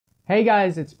Hey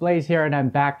guys, it's Blaze here and I'm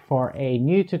back for a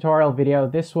new tutorial video.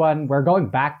 This one we're going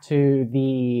back to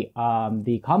the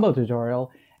combo tutorial,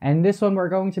 and this one we're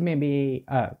going to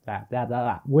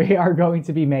we are going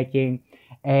to be making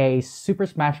a Super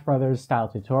Smash Brothers style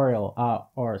tutorial,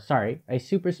 a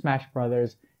Super Smash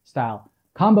Brothers style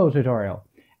combo tutorial.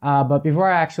 But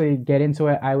before I actually get into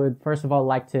it, I would first of all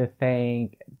like to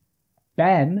thank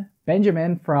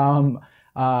Benjamin from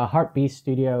Heartbeat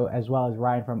Studio, as well as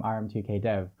Ryan from RM2K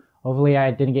Dev. Hopefully I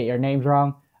didn't get your names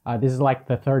wrong. This is like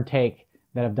the third take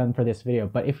that I've done for this video.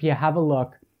 But if you have a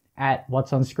look at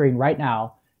what's on screen right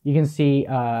now, you can see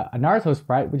a Naruto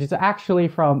sprite, which is actually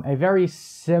from a very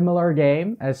similar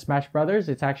game as Smash Brothers.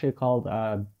 It's actually called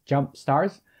Jump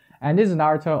Stars. And this is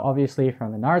Naruto, obviously,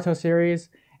 from the Naruto series.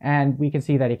 And we can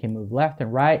see that he can move left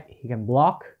and right, he can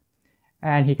block,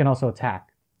 and he can also attack.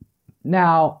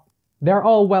 Now, they're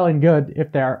all well and good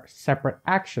if they're separate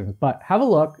actions, but have a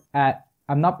look at,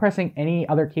 I'm not pressing any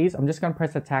other keys, I'm just going to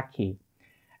press attack key.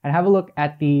 And have a look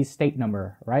at the state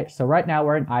number, right? So right now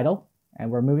we're in idle, and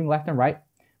we're moving left and right.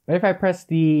 But if I press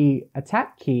the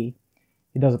attack key,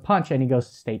 he does a punch and he goes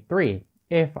to state 3.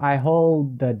 If I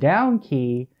hold the down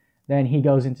key, then he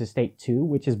goes into state 2,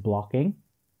 which is blocking.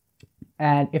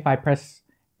 And if I press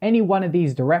any one of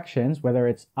these directions, whether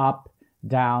it's up,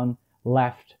 down,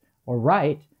 left, or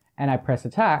right, and I press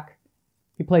attack,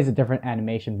 he plays a different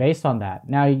animation based on that.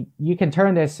 Now, you can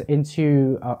turn this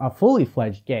into a fully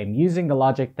fledged game using the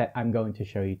logic that I'm going to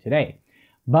show you today.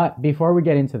 But before we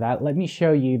get into that, let me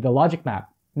show you the logic map.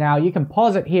 Now, you can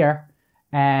pause it here,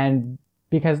 and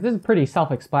because this is pretty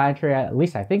self-explanatory, at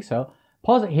least I think so,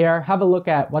 pause it here, have a look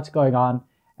at what's going on,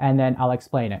 and then I'll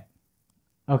explain it.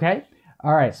 Okay?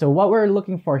 All right, so what we're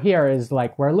looking for here is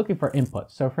we're looking for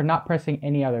input. So if we're not pressing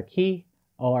any other key,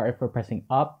 or if we're pressing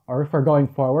up, or if we're going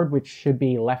forward, which should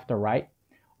be left or right,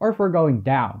 or if we're going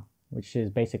down, which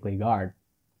is basically guard,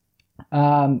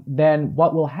 then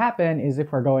what will happen is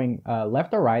if we're going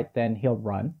left or right, then he'll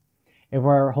run. If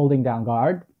we're holding down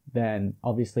guard, then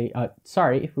obviously,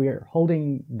 if we're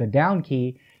holding the down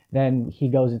key, then he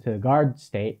goes into the guard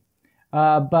state.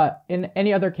 But in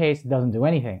any other case, it doesn't do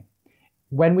anything.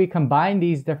 When we combine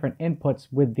these different inputs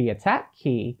with the attack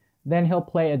key, then he'll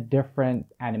play a different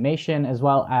animation, as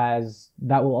well as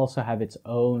that will also have its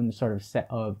own sort of set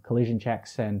of collision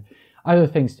checks and other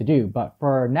things to do. But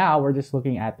for now, we're just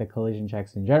looking at the collision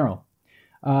checks in general.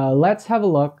 Let's have a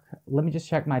look. Let me just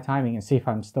check my timing and see if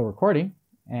I'm still recording,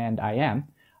 and I am.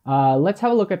 Let's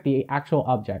have a look at the actual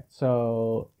object.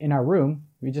 So in our room,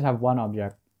 we just have one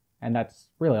object, and that's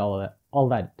really all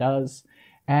that it does.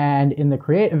 And in the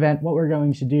create event, what we're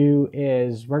going to do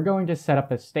is we're going to set up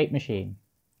a state machine.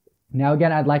 Now,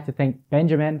 again, I'd like to thank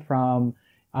Benjamin from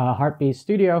Heartbeat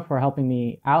Studio for helping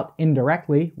me out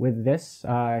indirectly with this.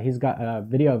 He's got a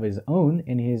video of his own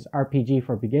in his RPG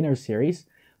for Beginners series.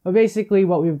 But basically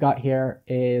what we've got here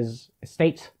is a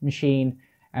state machine,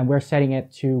 and we're setting it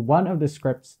to one of the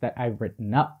scripts that I've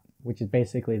written up, which is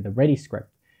basically the ready script.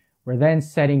 We're then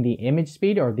setting the image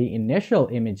speed, or the initial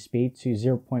image speed, to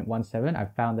 0.17.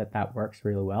 I've found that that works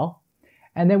really well.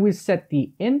 And then we set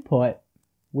the input,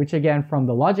 which again from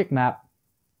the logic map,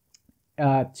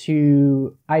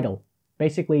 to idle,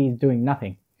 basically doing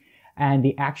nothing. And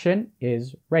the action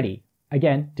is ready,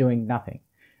 again doing nothing.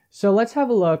 So let's have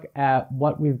a look at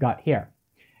what we've got here.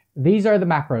 These are the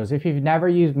macros. If you've never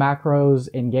used macros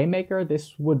in Game Maker,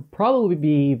 this would probably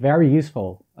be very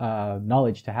useful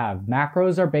knowledge to have.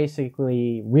 Macros are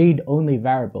basically read-only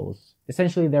variables.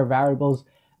 Essentially, they're variables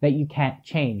that you can't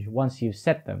change once you've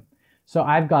set them. So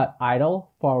I've got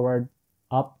idle, forward,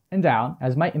 up, and down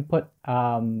as my input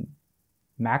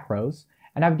macros,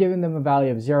 and I've given them a value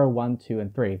of 0, 1, 2,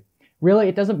 and 3. Really,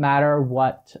 it doesn't matter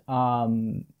what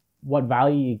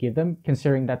value you give them,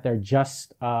 considering that they're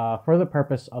just for the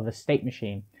purpose of a state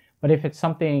machine. But if it's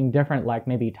something different, like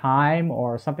maybe time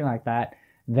or something like that,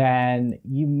 then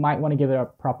you might want to give it a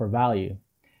proper value.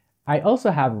 I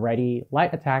also have ready,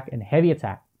 light attack, and heavy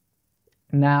attack.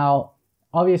 Now,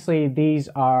 obviously, these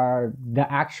are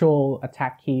the actual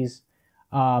attack keys,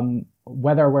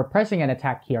 whether we're pressing an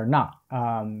attack key or not.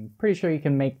 Pretty sure you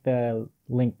can make the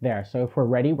link there. So if we're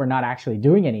ready, we're not actually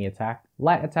doing any attack.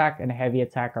 Light attack and heavy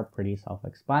attack are pretty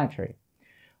self-explanatory.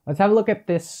 Let's have a look at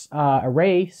this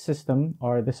array system,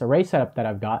 or this array setup that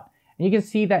I've got. And you can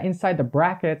see that inside the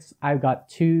brackets, I've got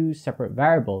two separate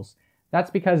variables.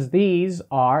 That's because these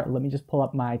are, let me just pull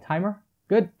up my timer.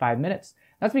 Good, 5 minutes.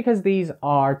 That's because these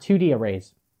are 2D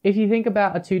arrays. If you think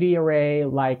about a 2D array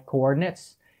like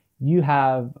coordinates, you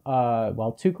have,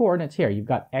 two coordinates here. You've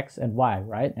got X and Y,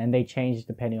 right? And they change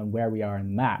depending on where we are in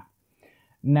the map.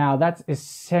 Now, that's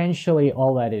essentially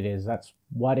all that it is. That's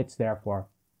what it's there for.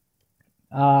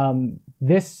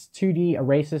 This 2D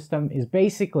array system is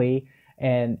basically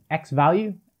an X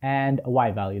value and a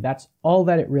Y value. That's all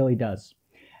that it really does.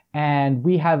 And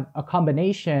we have a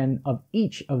combination of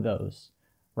each of those,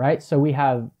 right? So we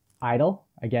have idle.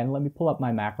 Again, let me pull up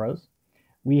my macros.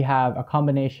 We have a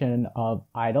combination of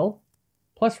idle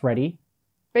plus ready.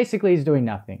 Basically, is doing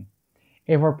nothing.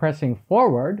 If we're pressing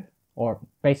forward, or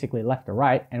basically left or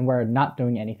right, and we're not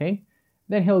doing anything,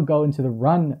 then he'll go into the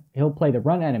run, he'll play the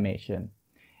run animation.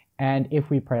 And if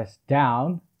we press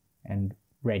down and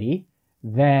ready,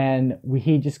 then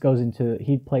he just goes into,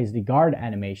 he plays the guard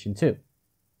animation too.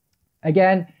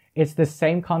 Again, it's the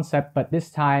same concept, but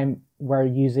this time we're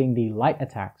using the light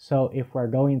attack. So if we're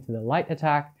going into the light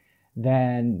attack,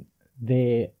 then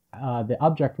the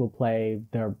object will play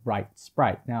the right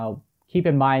sprite. Now, keep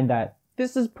in mind that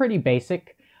this is pretty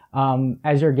basic.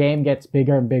 As your game gets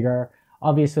bigger and bigger,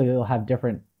 obviously it'll have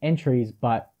different entries,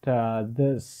 but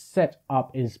the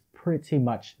setup is pretty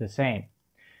much the same.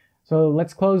 So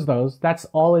let's close those. That's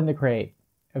all in the create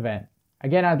event.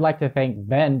 Again, I'd like to thank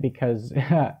Ben because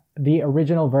the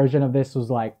original version of this was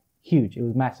like huge. It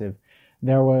was massive.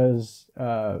 There was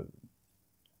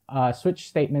switch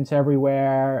statements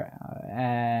everywhere,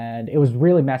 and it was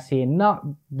really messy and not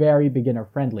very beginner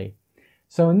friendly.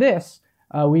 So in this,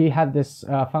 we have this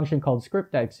function called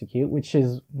script execute, which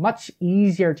is much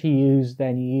easier to use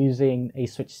than using a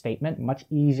switch statement, much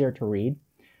easier to read.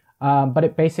 But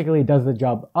it basically does the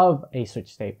job of a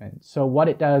switch statement. So what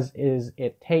it does is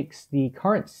it takes the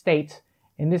current state.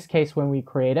 In this case, when we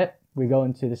create it, we go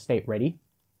into the state ready,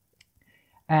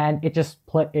 and it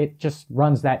just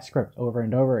runs that script over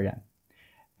and over again.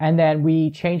 And then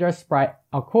we change our sprite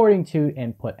according to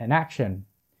input and action.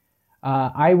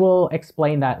 I will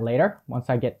explain that later once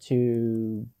I get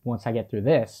through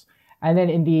this. And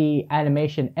then in the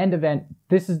animation end event,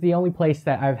 this is the only place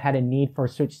that I've had a need for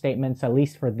switch statements, at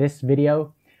least for this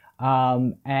video.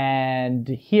 And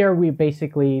here we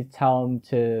basically tell them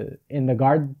to, in the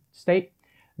guard state,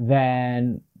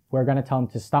 then we're going to tell them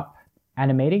to stop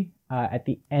animating at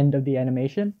the end of the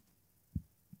animation.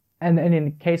 And then in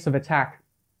the case of attack,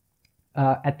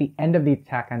 at the end of the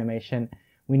attack animation,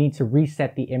 we need to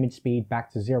reset the image speed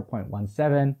back to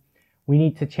 0.17. We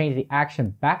need to change the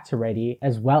action back to ready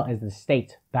as well as the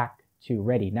state back to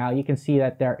ready. Now you can see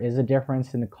that there is a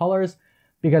difference in the colors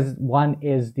because one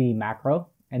is the macro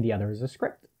and the other is a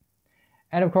script.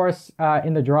 And of course,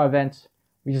 in the draw event,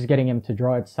 we're just getting him to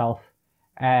draw itself,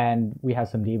 and we have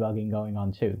some debugging going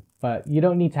on too. But you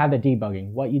don't need to have the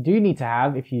debugging. What you do need to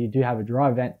have, if you do have a draw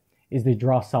event, is the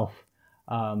draw self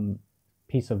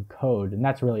piece of code, and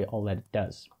that's really all that it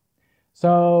does.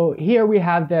 So here we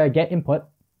have the get input.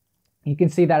 You can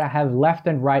see that I have left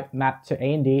and right mapped to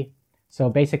A and D. So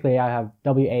basically I have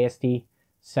WASD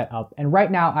set up. And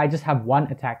right now I just have one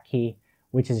attack key,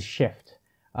 which is shift.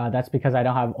 That's because I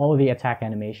don't have all of the attack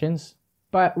animations.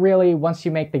 But really, once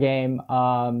you make the game,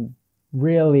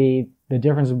 really the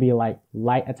difference would be like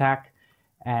light attack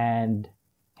and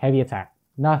heavy attack.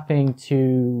 Nothing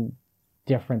too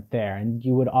different there. And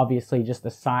you would obviously just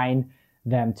assign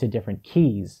them to different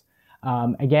keys.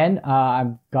 Again,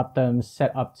 I've got them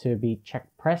set up to be check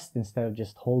pressed instead of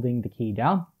just holding the key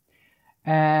down.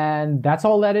 And that's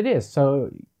all that it is.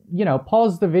 So, you know,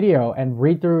 pause the video and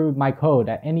read through my code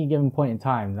at any given point in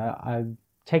time. I'm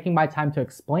taking my time to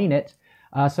explain it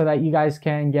so that you guys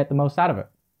can get the most out of it.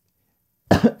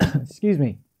 Excuse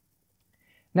me.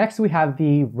 Next, we have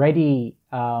the ready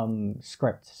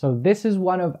script. So this is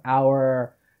one of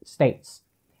our states.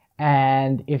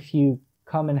 And if you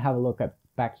come and have a look at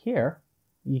back here,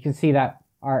 you can see that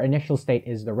our initial state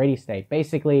is the ready state.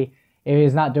 Basically, if it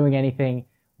is not doing anything,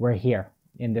 we're here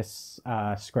in this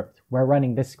script. We're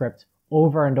running this script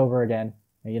over and over again,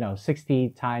 60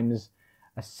 times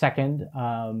a second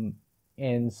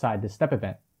inside the step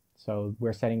event. So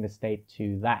we're setting the state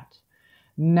to that.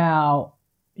 Now,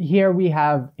 here we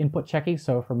have input checking,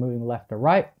 so for moving left or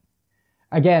right.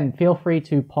 Again, feel free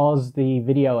to pause the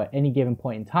video at any given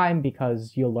point in time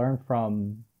because you'll learn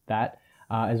from that.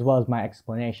 As well as my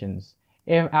explanations.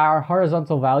 If our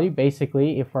horizontal value,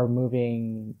 basically, if we're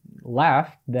moving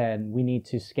left, then we need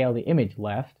to scale the image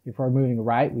left. If we're moving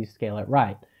right, we scale it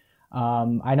right.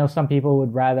 I know some people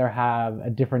would rather have a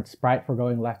different sprite for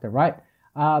going left and right,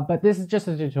 but this is just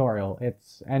a tutorial.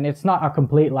 It's not a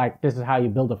complete, like, this is how you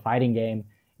build a fighting game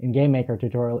in Game Maker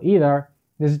tutorial either.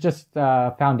 This is just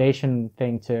a foundation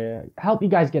thing to help you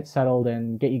guys get settled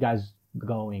and get you guys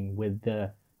going with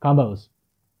the combos.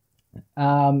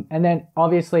 And then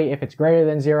obviously if it's greater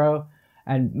than 0,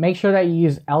 and make sure that you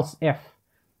use else if,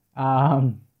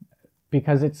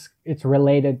 because it's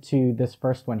related to this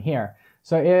first one here.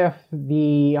 So if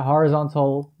the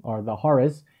horizontal or the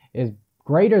horiz is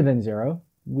greater than 0,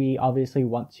 we obviously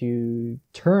want to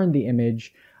turn the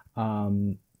image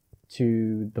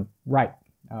to the right.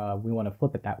 We want to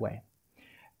flip it that way.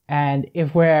 And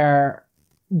if we're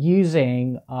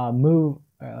using move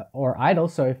or idle,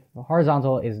 so if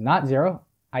horizontal is not 0,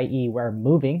 i.e. we're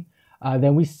moving,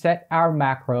 then we set our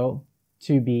macro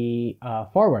to be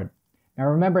forward. Now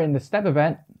remember, in the step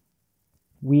event,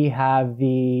 we have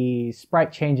the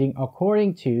sprite changing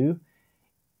according to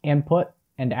input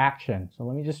and action. So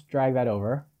let me just drag that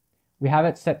over. We have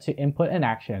it set to input and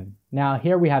action. Now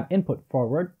here we have input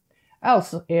forward.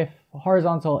 Else, if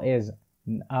horizontal is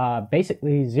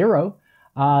basically 0,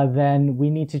 then we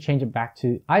need to change it back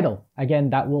to idle. Again,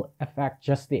 that will affect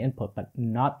just the input, but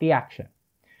not the action.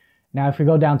 Now, if we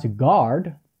go down to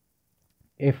guard,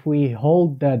 if we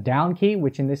hold the down key,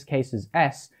 which in this case is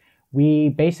S, we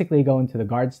basically go into the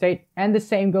guard state, and the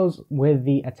same goes with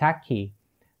the attack key.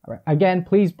 Again,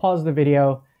 please pause the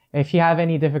video. If you have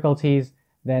any difficulties,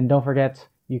 then don't forget,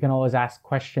 you can always ask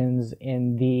questions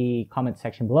in the comment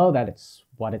section below. That's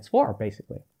what it's for,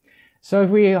 basically. So if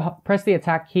we press the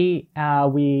attack key,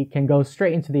 we can go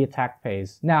straight into the attack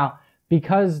phase. Now,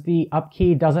 because the up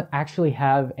key doesn't actually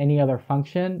have any other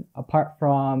function apart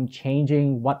from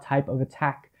changing what type of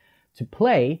attack to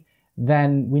play,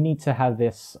 then we need to have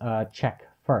this check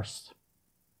first.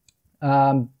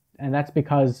 And that's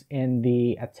because in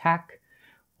the attack,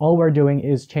 all we're doing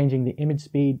is changing the image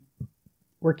speed.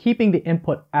 We're keeping the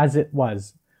input as it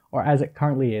was, or as it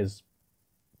currently is.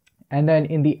 And then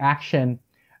in the action,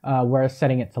 we're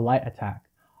setting it to light attack.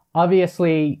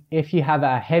 Obviously, if you have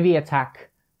a heavy attack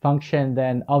function,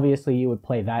 then obviously you would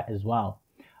play that as well.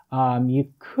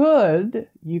 You could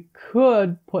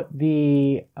put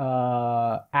the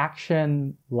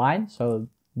action line, so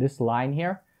this line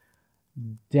here,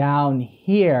 down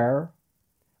here,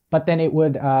 but then it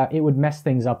would mess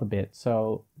things up a bit.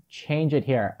 So change it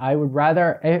here. I would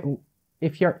rather,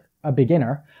 if you're a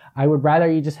beginner, I would rather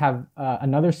you just have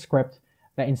another script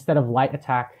that instead of light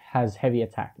attack has heavy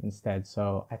attack instead.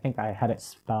 So I think I had it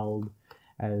spelled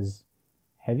as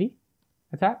heavy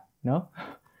attack. No,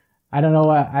 I don't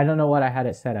know what I had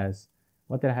it set as.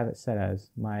 What did I have it set as?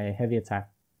 My heavy attack.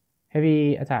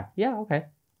 Heavy attack. Yeah, okay.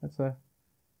 That's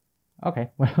okay.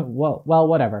 well,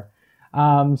 whatever.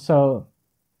 So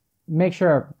make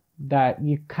sure that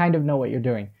you kind of know what you're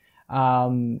doing.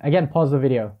 Again, pause the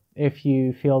video. If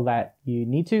you feel that you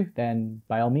need to, then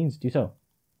by all means do so.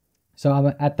 So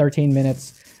I'm at 13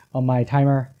 minutes on my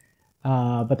timer,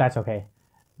 but that's okay.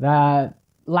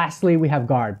 Lastly, we have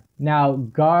guard. Now,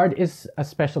 guard is a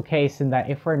special case in that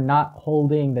if we're not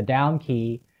holding the down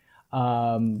key,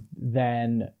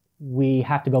 then we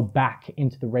have to go back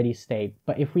into the ready state.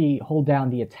 But if we hold down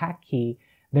the attack key,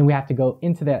 then we have to go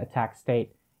into the attack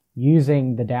state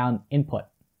using the down input.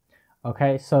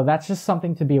 Okay, so that's just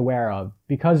something to be aware of,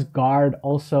 because guard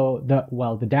also,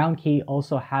 the down key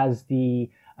also has the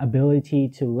ability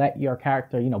to let your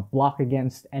character, block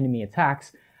against enemy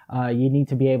attacks. You need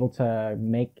to be able to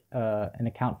make an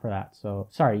account for that. So,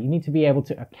 sorry, you need to be able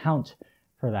to account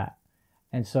for that.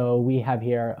 And so we have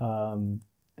here,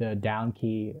 the down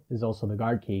key is also the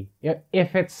guard key.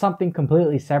 If it's something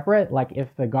completely separate, like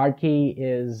if the guard key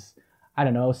is, I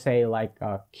don't know, say like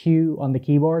a Q on the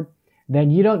keyboard, then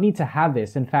you don't need to have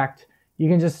this. In fact, you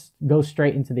can just go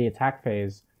straight into the attack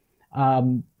phase.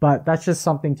 But that's just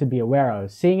something to be aware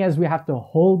of. Seeing as we have to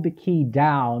hold the key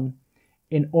down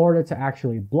in order to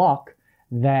actually block,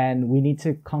 then we need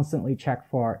to constantly check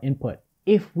for our input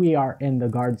if we are in the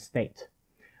guard state.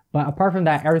 But apart from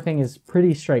that, everything is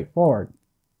pretty straightforward.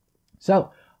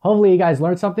 So hopefully you guys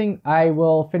learned something. I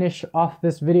will finish off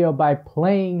this video by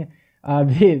playing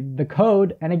the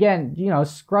code, and again,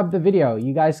 scrub the video.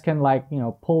 You guys can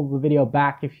pull the video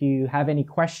back if you have any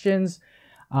questions.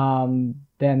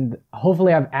 Then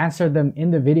hopefully I've answered them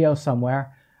in the video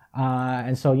somewhere.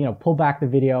 And so, pull back the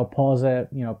video, pause it,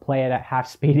 play it at half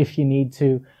speed if you need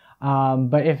to.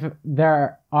 But if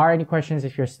there are any questions,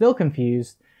 if you're still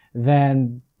confused,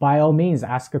 then by all means,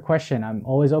 ask a question. I'm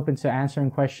always open to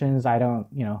answering questions.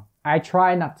 I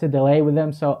try not to delay with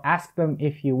them. So ask them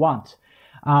if you want,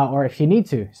 or if you need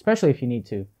to, especially if you need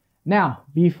to. Now,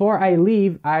 before I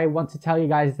leave, I want to tell you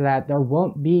guys that there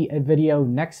won't be a video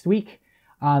next week.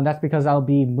 That's because I'll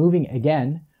be moving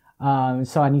again.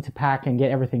 So I need to pack and get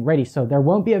everything ready. So there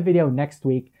won't be a video next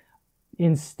week.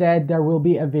 Instead, there will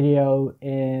be a video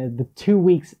in the 2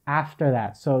 weeks after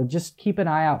that. So just keep an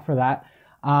eye out for that.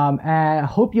 And I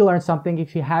hope you learned something.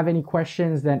 If you have any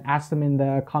questions, then ask them in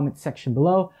the comment section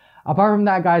below. Apart from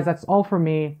that, guys, that's all from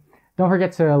me. Don't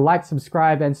forget to like,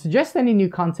 subscribe, and suggest any new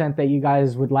content that you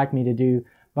guys would like me to do.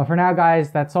 But for now,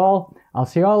 guys, that's all. I'll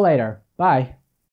see you all later. Bye.